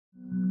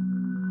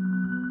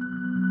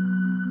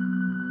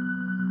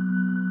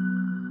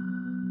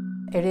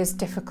It is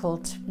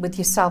difficult with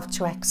yourself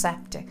to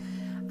accept it,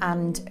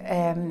 and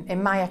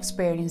in my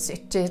experience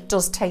it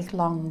does take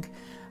long,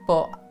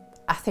 but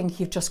I think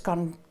you've just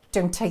gone,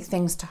 don't take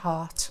things to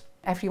heart.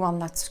 Everyone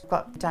that's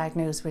got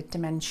diagnosed with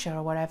dementia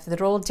or whatever,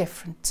 they're all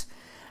different.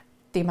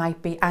 They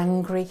might be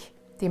angry,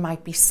 they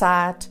might be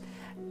sad,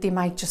 they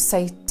might just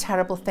say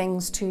terrible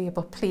things to you,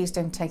 but please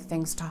don't take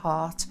things to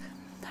heart.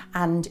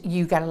 And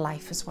you get a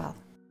life as well.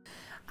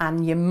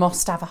 And you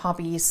must have a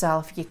hobby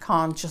yourself. You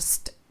can't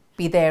just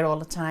be there all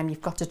the time.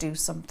 You've got to do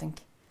something.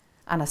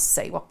 And I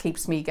say, what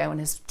keeps me going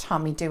is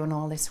Tommy doing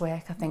all this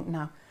work. I think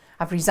now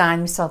I've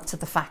resigned myself to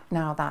the fact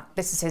now that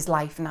this is his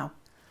life now,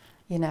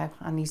 you know,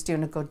 and he's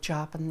doing a good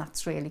job, and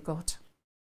that's really good.